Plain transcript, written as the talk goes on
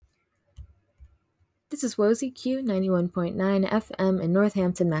This is wk 91.9 FM in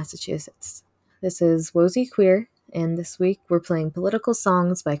Northampton, Massachusetts. This is Wozy Queer, and this week we're playing political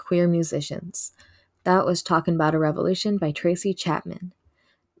songs by queer musicians. That was Talkin' About a Revolution by Tracy Chapman.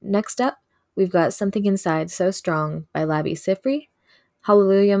 Next up, we've got Something Inside So Strong by Labi Siffre,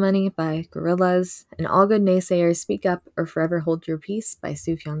 Hallelujah Money by Gorillaz, and All Good Naysayers Speak Up or Forever Hold Your Peace by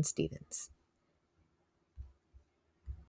Sufjan Stevens.